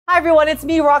Hi everyone, it's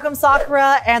me, Rock'em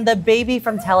Sakura, and the baby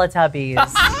from Teletubbies.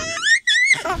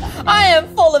 I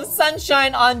am full of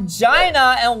sunshine,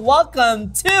 Ongina, and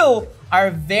welcome to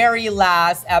our very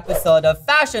last episode of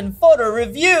Fashion Photo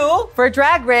Review for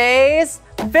Drag Race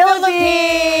Philippines!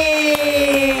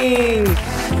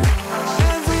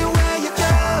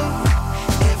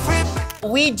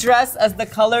 We dressed as the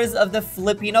colors of the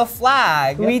Filipino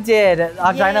flag. We did.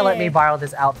 Ongina let me borrow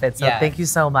this outfit, so thank you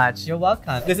so much. You're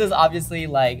welcome. This is obviously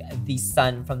like the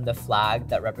sun from the flag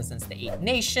that represents the 8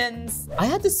 nations. I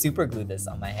had to super glue this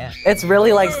on my hand. It's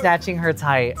really like snatching her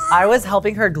tight. I was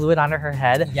helping her glue it onto her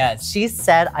head. Yes. She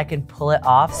said I can pull it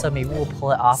off, so maybe we'll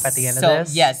pull it off at the end of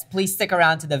this. Yes, please stick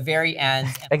around to the very end.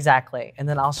 Exactly, and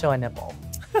then I'll show a nipple.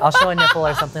 I'll show a nipple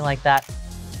or something like that.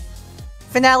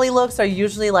 Finale looks are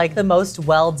usually like the most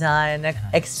well done,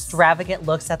 extravagant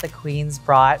looks that the queens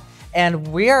brought. And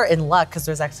we are in luck because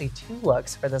there's actually 2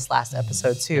 looks for this last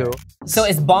episode too. So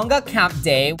it's Bongga Camp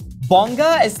Day.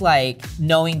 Bongga is like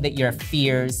knowing that you're a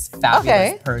fierce,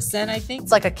 fabulous person, I think.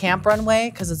 It's like a camp runway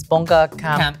because it's Bongga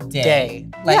Camp Day.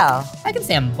 Like, yeah. I can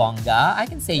say I'm Bongga. I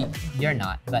can say you're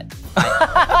not, but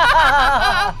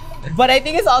but I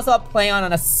think it's also a play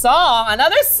on a song,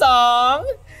 another song.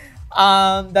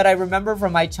 That I remember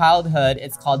from my childhood.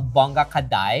 It's called Bongga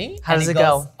Kaday. How does it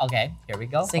go? Okay, here we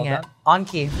go. Sing it. On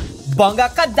key. Bongga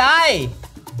Kaday!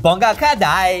 Bongga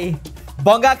Kaday!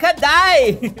 Bongga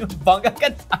Kaday! Bongga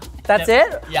Kaday. That's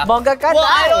it? Yeah. Bongga Kaday. Well,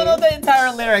 I don't know the entire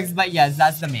lyrics, but yes,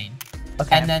 that's the main.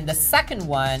 Okay. And then the second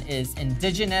one is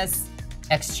Indigenous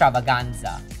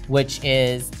Extravaganza, which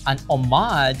is an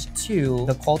homage to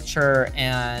the culture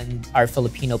and our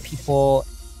Filipino people.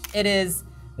 It is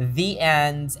the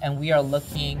end, and we are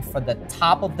looking for the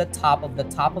top of the top of the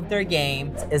top of their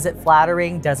game. Is it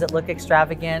flattering? Does it look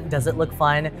extravagant? Does it look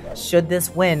fun? Should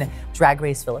this win Drag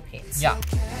Race Philippines? Yeah.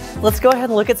 Let's go ahead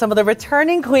and look at some of the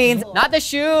returning queens. Not the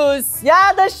shoes.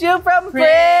 Yeah, the shoe from Prince.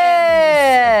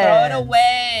 Throw it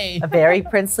away. A very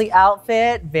princely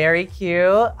outfit, very cute.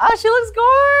 Oh, she looks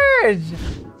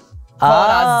gorgeous.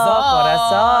 Corazon.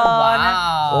 Corazon.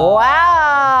 Wow.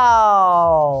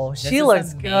 Wow. This She is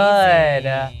looks amazing. good.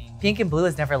 Pink and blue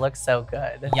has never looked so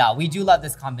good. Yeah, we do love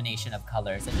this combination of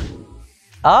colors.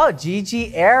 Oh,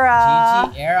 Gigi Era.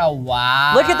 Gigi Era,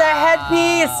 wow. Look at that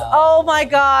headpiece. Oh my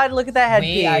God, look at that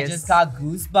headpiece. Wait, I just got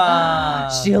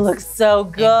goosebumps. She looks so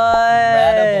good.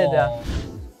 Incredible.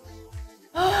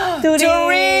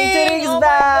 Tooting's oh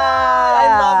back. My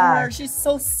God. I love her. She's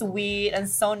so sweet and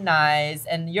so nice.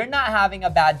 And you're not having a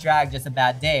bad drag, just a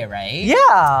bad day, right?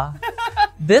 Yeah.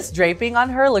 This draping on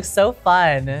her looks so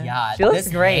fun. Yeah, she looks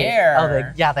this great. hair. Oh,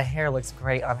 the hair looks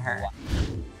great on her. Wow.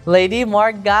 Lady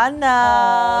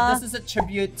Morgana. Oh, this is a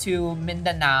tribute to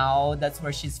Mindanao. That's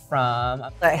where she's from.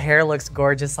 That hair looks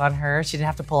gorgeous on her. She didn't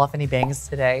have to pull off any bangs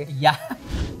today. Yeah.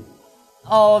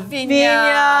 Oh, Vinyas.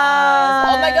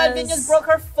 Oh my God, Vinyas broke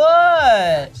her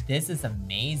foot. This is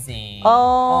amazing.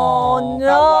 Oh, no.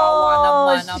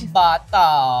 Kawawa naman ang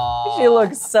bata. She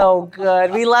looks so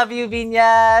good. We love you,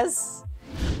 Vinyas.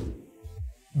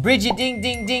 Bridgie ding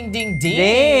ding ding ding ding.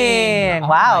 Ding. Oh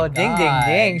wow, my ding God.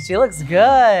 ding ding. She looks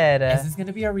good. Is this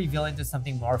gonna be a reveal into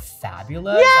something more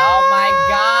fabulous? Yes! Oh my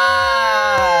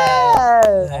God.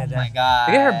 Oh my God.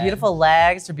 Look at her beautiful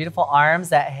legs, her beautiful arms.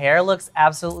 That hair looks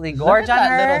absolutely gorgeous on her.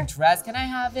 Look at that little dress. Can I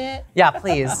have it? Yeah,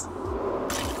 please.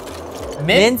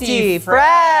 Minty fresh.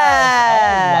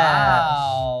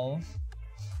 Oh, wow.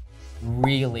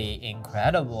 Really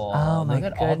incredible. Oh my Look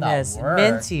at goodness. all that work.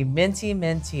 Minty, minty,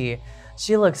 minty.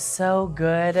 She looks so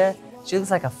good. She looks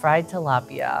like a fried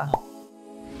tilapia.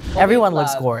 Well, Everyone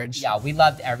looks gorgeous. Yeah, we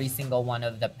loved every single one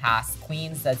of the past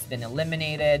queens that's been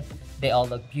eliminated. They all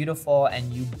look beautiful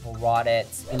and you brought it.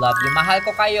 We love you. Mahal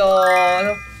ko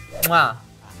kayo. Mwah.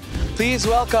 Please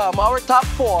welcome our top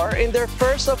 4 in their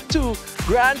first of 2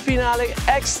 grand finale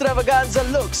extravaganza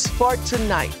looks for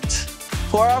tonight.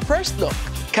 For our first look,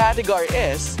 category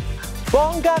is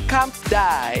Bongga Camp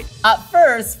Day. Up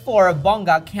first for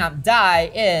Bongga Camp Day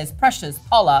is Precious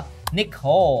Paula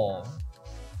Nicole.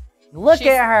 Look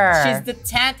at her. She's the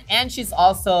tent and she's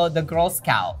also the Girl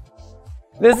Scout.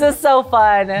 This is so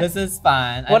fun. This is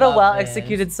fun. What I a love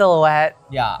well-executed silhouette.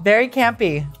 Yeah. Very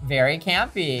campy. Very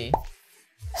campy.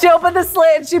 She opened the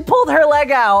slit and she pulled her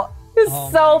leg out. It's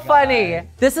Oh so my funny. God.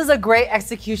 This is a great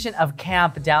execution of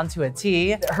camp down to a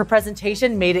T. Her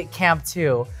presentation made it camp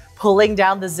too. Pulling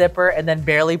down the zipper and then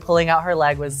barely pulling out her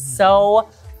leg was so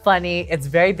funny. It's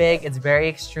very big, it's very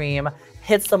extreme.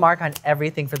 Hits the mark on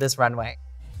everything for this runway.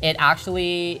 It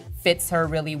actually fits her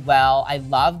really well. I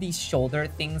love these shoulder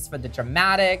things for the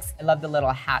dramatics. I love the little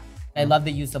hat I love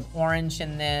the use of orange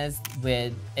in this,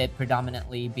 with it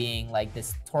predominantly being like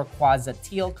this turquoise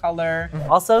teal color.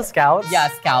 Also Scouts. Yeah,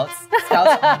 Scouts.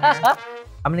 Scouts honor.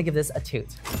 I'm gonna give this a toot.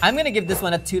 I'm gonna give this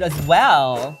one a toot as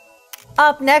well.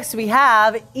 Up next, we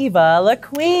have Eva La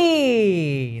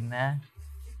Queen.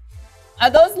 Are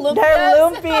those lumpias? They're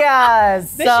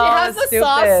lumpias. Does she have the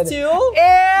sauce too? Ew!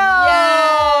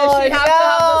 Yeah, she has to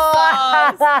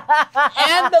have the sauce.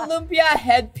 And the lumpia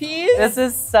headpiece. This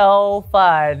is so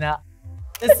fun.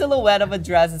 The silhouette of a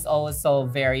dress is always so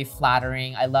very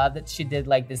flattering. I love that she did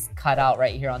like this cutout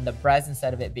right here on the breast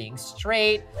instead of it being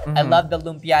straight. I love the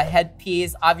lumpia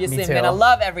headpiece. Obviously, I'm gonna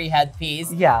love every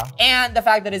headpiece. Yeah. And the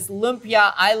fact that it's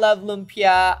lumpia, I love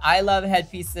lumpia. I love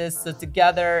headpieces, so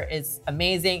together it's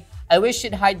amazing. I wish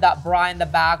she'd hide that bra in the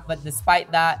back, but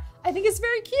despite that, I think it's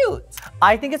very cute.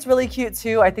 I think it's really cute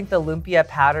too. I think the lumpia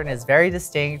pattern is very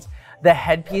distinct. The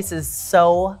headpiece is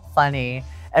so funny.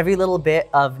 Every little bit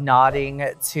of nodding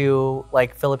to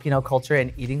like Filipino culture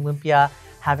and eating lumpia,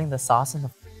 having the sauce in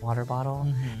the water bottle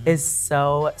is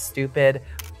so stupid.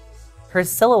 Her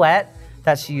silhouette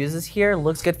that she uses here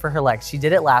looks good for her legs. She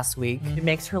did it last week. It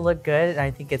makes her look good, and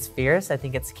I think it's fierce. I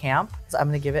think it's camp. So I'm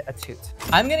gonna give it a toot.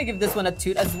 I'm gonna give this one a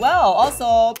toot as well.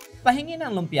 Also, pahingi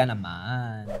ng lumpia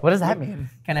naman. What does that mean?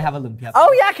 Can I have a lumpia?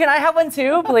 Oh yeah, can I have one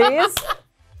too, please?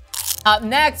 Up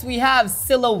next, we have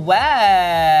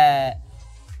silhouette.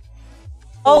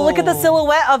 Oh, look at the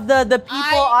silhouette of the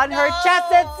people on her chest.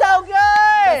 It's so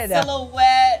good. The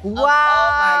silhouette.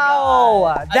 Wow. Oh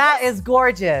my God. That is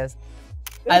gorgeous.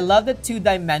 I love the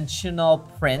two-dimensional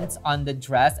print on the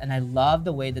dress, and I love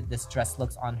the way that this dress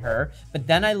looks on her. But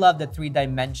then I love the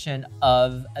 3-dimension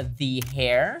of the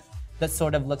hair that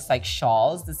sort of looks like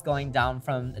shawls that's going down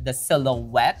from the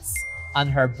silhouettes on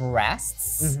her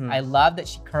breasts. I love that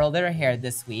she curled her hair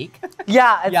this week.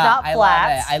 Yeah, it's not I flat.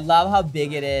 love it. I love how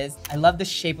big it is. I love the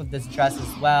shape of this dress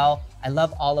as well. I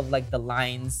love all of like the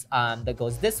lines that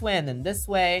goes this way and then this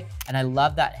way. And I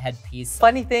love that headpiece.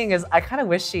 Funny thing is, I kind of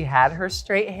wish she had her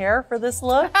straight hair for this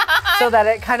look so that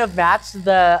it kind of matched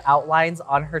the outlines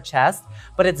on her chest.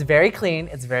 But it's very clean,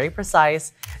 it's very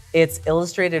precise, it's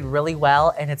illustrated really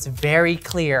well, and it's very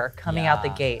clear coming out the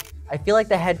gate. I feel like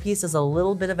the headpiece is a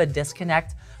little bit of a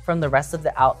disconnect from the rest of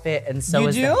the outfit, and so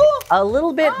is a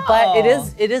little bit, but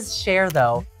it is sheer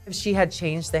though. If she had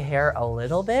changed the hair a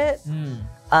little bit,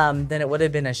 then it would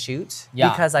have been a shoot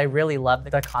because I really love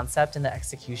the concept and the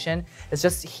execution. It's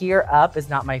just here up is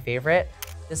not my favorite.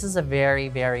 This is a very,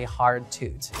 very hard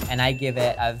toot. And I give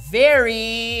it a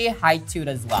very high toot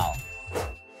as well.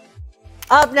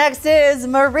 Up next is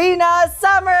Marina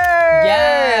Summers.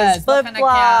 Yes, Flip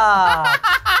flop.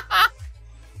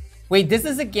 Wait, this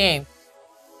is a game.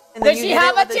 And then Does you she hit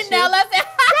have it a with shoe. chinela?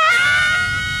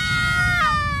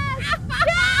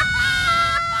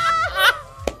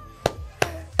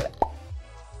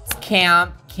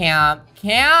 Camp, camp,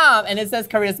 camp. And it says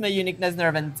charisma, uniqueness,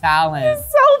 nerve, and talent.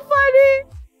 So funny.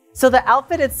 So the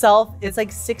outfit itself, it's like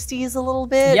 60s a little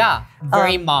bit. Yeah,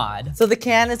 very mod. So the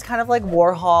can is kind of like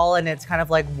Warhol, and it's kind of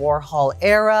like Warhol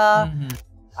era.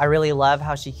 I really love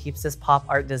how she keeps this pop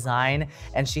art design,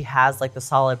 and she has like the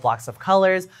solid blocks of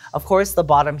colors. Of course, the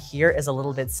bottom here is a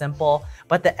little bit simple,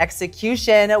 but the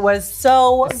execution was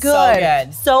so good. So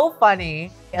good. So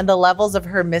funny. And the levels of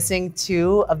her missing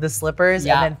 2 of the slippers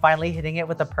and then finally hitting it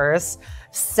with a purse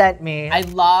sent me. I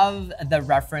love the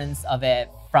reference of it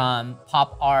from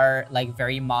pop art, like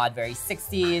very mod, very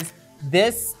 60s.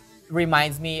 This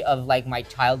reminds me of like my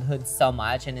childhood so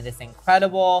much, and it is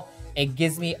incredible. It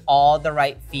gives me all the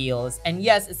right feels. And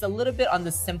yes, it's a little bit on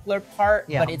the simpler part,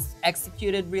 but it's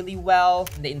executed really well.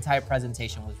 The entire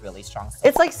presentation was really strong. So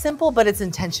It's like simple, but it's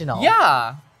intentional.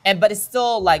 yeah, but it's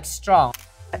still like strong.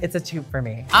 It's a toot for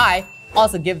me. I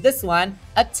also give this one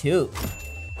a toot.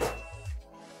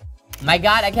 My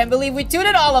God, I can't believe we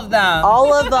tooted all of them.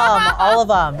 All of them, all of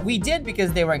them. We did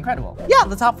because they were incredible. Yeah,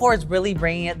 the top 4 is really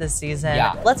bringing it this season.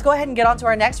 Yeah. Let's go ahead and get on to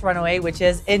our next runaway, which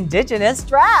is Indigenous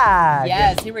drag.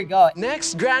 Yes, here we go.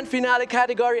 Next grand finale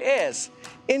category is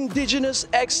Indigenous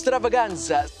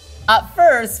Extravaganza. Up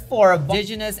first for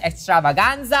Indigenous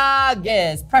Extravaganza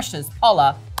is Precious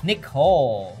Paula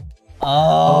Nicole.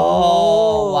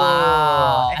 Oh,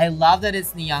 wow. I love that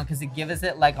it's neon because it gives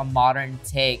it like a modern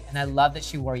take. And I love that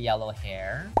she wore yellow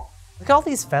hair. Look at all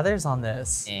these feathers on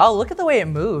this. Yeah. Oh, look at the way it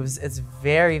moves. It's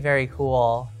very, very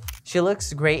cool. She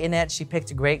looks great in it. She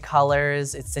picked great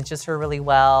colors. It cinches her really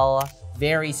well.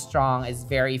 Very strong, it's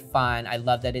very fun. I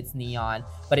love that it's neon,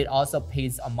 but it also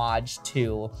pays homage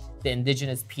to the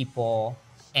indigenous people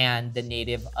and the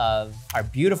native of our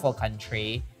beautiful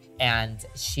country. And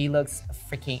she looks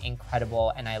freaking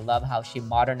incredible. And I love how she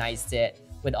modernized it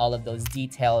with all of those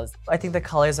details. I think the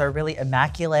colors are really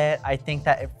immaculate. I think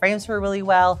that it frames her really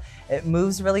well. It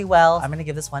moves really well. I'm gonna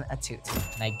give this one a toot.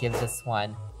 And I give this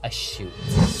one a shoot.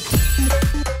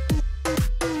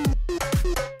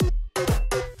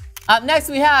 Up next,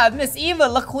 we have Miss Eva,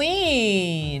 La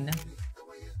Queen.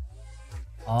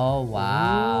 Oh,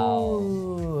 wow.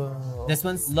 Ooh. This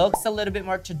one looks a little bit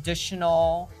more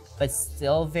traditional, but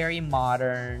still very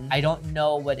modern. I don't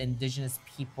know what indigenous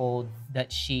people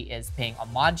that she is paying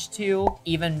homage to.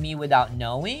 Even me without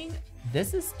knowing,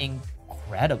 this is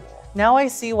incredible. Now I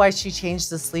see why she changed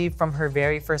the sleeve from her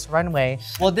very first runway.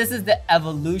 Well, this is the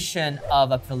evolution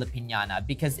of a Filipiniana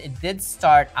because it did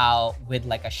start out with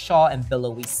like a shawl and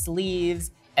billowy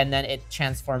sleeves, and then it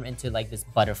transformed into like this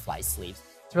butterfly sleeves.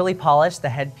 It's really polished. The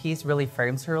headpiece really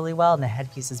frames her really well, and the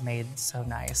headpiece is made so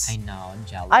nice. I know, I'm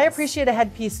jealous. I appreciate a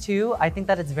headpiece too. I think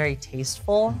that it's very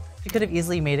tasteful. She could have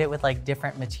easily made it with like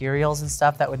different materials and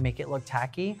stuff that would make it look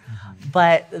tacky.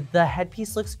 But the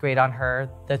headpiece looks great on her.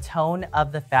 The tone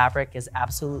of the fabric is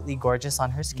absolutely gorgeous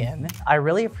on her skin. I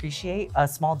really appreciate a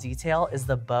small detail is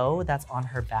the bow that's on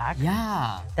her back.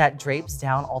 Yeah. That drapes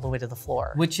down all the way to the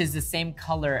floor. Which is the same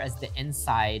color as the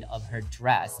inside of her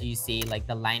dress. You see like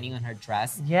the lining on her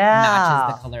dress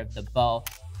matches the color of the bow.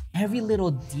 Every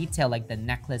little detail, like the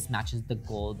necklace matches the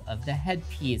gold of the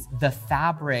headpiece. The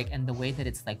fabric and the way that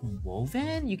it's like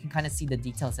woven, you can kind of see the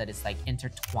details that it's like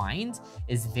intertwined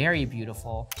is very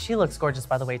beautiful. She looks gorgeous,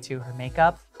 by the way, too. Her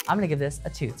makeup, I'm gonna give this a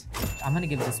toot. I'm gonna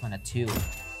give this one a 2.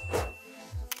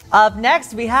 Up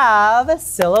next, we have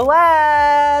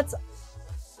Silhouette.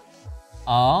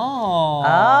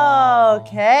 Oh.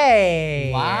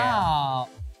 Okay. Wow.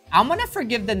 I'm gonna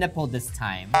forgive the nipple this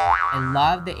time. I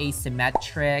love the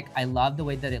asymmetric. I love the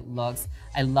way that it looks.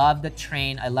 I love the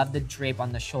train. I love the drape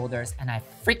on the shoulders. And I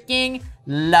freaking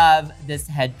love this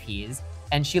headpiece.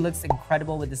 And she looks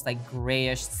incredible with this like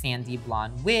grayish sandy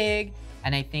blonde wig.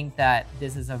 And I think that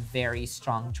this is a very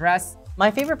strong dress. My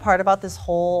favorite part about this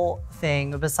whole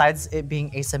thing, besides it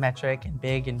being asymmetric and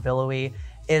big and billowy,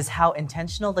 is how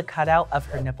intentional the cutout of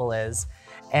her nipple is.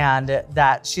 And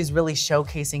that she's really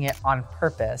showcasing it on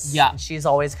purpose. Yeah. She's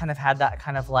always kind of had that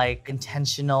kind of like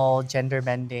intentional gender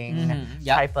bending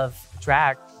type of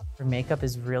drag. Her makeup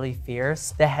is really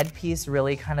fierce. The headpiece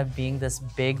really kind of being this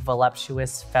big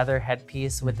voluptuous feather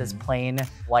headpiece with this plain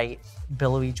white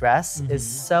billowy dress is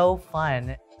so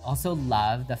fun. Also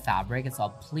love the fabric. It's all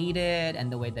pleated and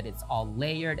the way that it's all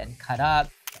layered and cut up.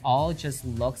 It all just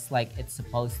looks like it's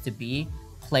supposed to be.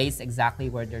 Placed exactly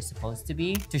where they're supposed to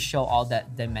be to show all the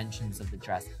dimensions of the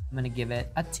dress. I'm gonna give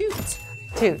it a toot.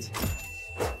 Toot.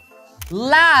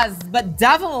 Last but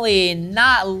definitely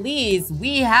not least,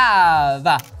 we have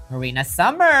Marina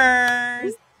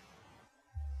Summers.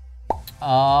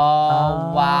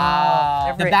 Oh,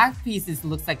 wow. The back piece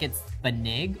looks like it's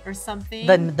banig or something.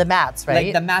 The mats, right?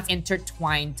 Like the mats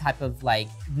intertwined type of like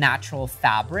natural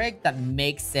fabric that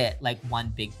makes it like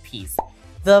one big piece.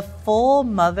 The full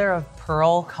mother of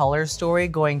pearl color story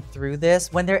going through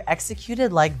this, when they're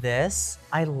executed like this,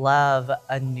 I love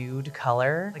a nude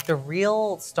color. Like the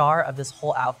real star of this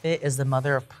whole outfit is the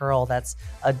mother of pearl that's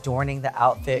adorning the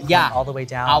outfit going all the way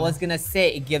down. I was gonna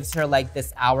say it gives her like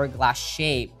this hourglass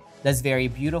shape that's very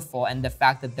beautiful, and the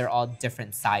fact that they're all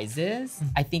different sizes,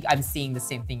 I think I'm seeing the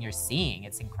same thing you're seeing.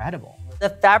 It's incredible. The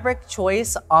fabric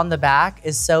choice on the back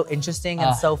is so interesting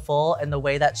and so full, and the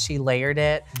way that she layered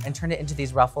it and turned it into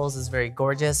these ruffles is very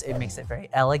gorgeous. It makes it very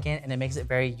elegant and it makes it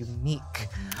very unique.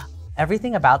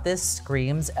 Everything about this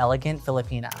screams elegant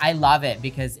Filipina. I love it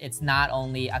because it's not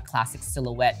only a classic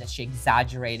silhouette that she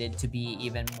exaggerated to be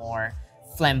even more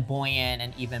flamboyant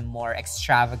and even more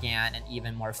extravagant and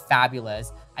even more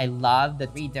fabulous. I love the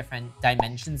 3 different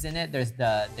dimensions in it. There's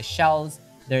the shells,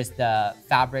 there's the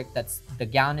fabric that's the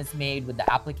gown is made with the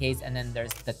appliques, and then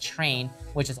there's the train,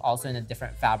 which is also in a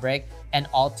different fabric. And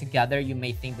all together, you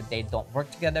may think that they don't work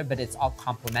together, but it's all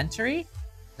complementary.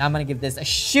 Now I'm gonna give this a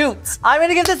shoot. I'm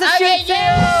gonna give this a shoot too!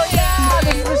 Yeah,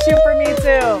 this is a shoot for me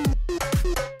too.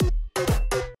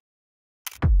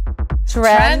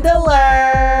 Trend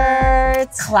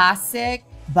alert! Classic,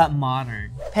 but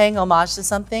modern. Paying homage to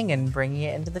something and bringing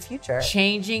it into the future.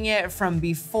 Changing it from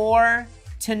before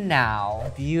to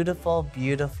now. Beautiful,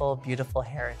 beautiful, beautiful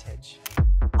heritage.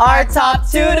 Our top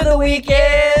toot of the week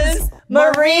is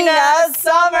Marina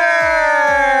Summers!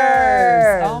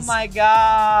 Oh my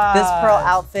God. This pearl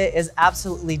outfit is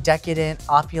absolutely decadent,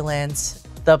 opulent.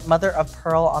 The mother of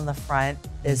pearl on the front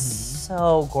is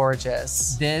so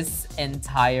gorgeous. This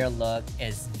entire look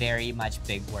is very much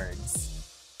big words.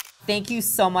 thank you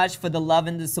so much for the love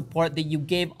and the support that you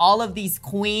gave all of these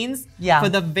queens Yeah. for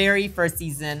the very first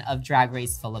season of Drag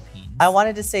Race Philippines. I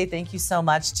wanted to say thank you so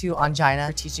much to Ongina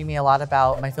for teaching me a lot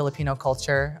about my Filipino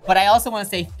culture. But I also want to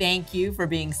say thank you for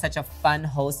being such a fun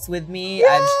host with me. Yay!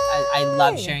 I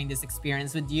love sharing this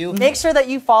experience with you. Make sure that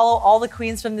you follow all the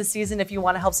queens from this season if you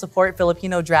want to help support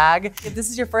Filipino drag. If this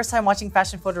is your first time watching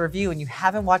Fashion Photo Review and you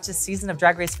haven't watched this season of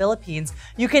Drag Race Philippines,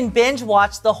 you can binge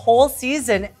watch the whole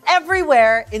season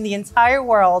everywhere in the entire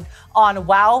world on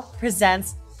WOW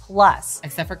Presents Plus.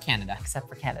 Except for Canada. Except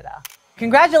for Canada.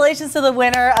 Congratulations to the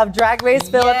winner of Drag Race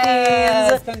Philippines.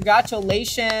 Yes,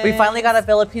 congratulations. We finally got a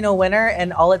Filipino winner,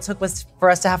 and all it took was for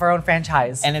us to have our own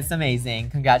franchise. And it's amazing.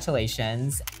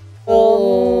 Congratulations.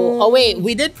 Oh, wait,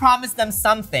 we did promise them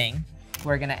something.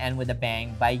 We're gonna end with a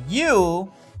bang by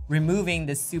you removing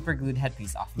this super glued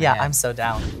headpiece off my head. I'm so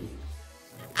down.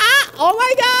 Ah! Oh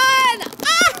my god!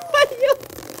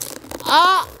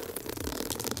 Ah!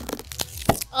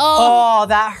 Oh,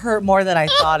 that hurt more than I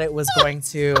thought it was going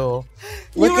to.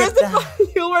 Look at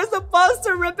that. You were supposed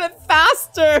to rip it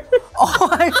faster. Oh,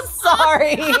 I'm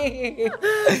sorry.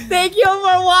 Thank you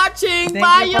for watching. Thank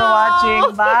Bye, you for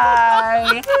watching.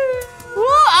 Bye.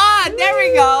 Woo, there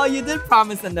we go. You did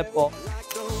promise a nipple.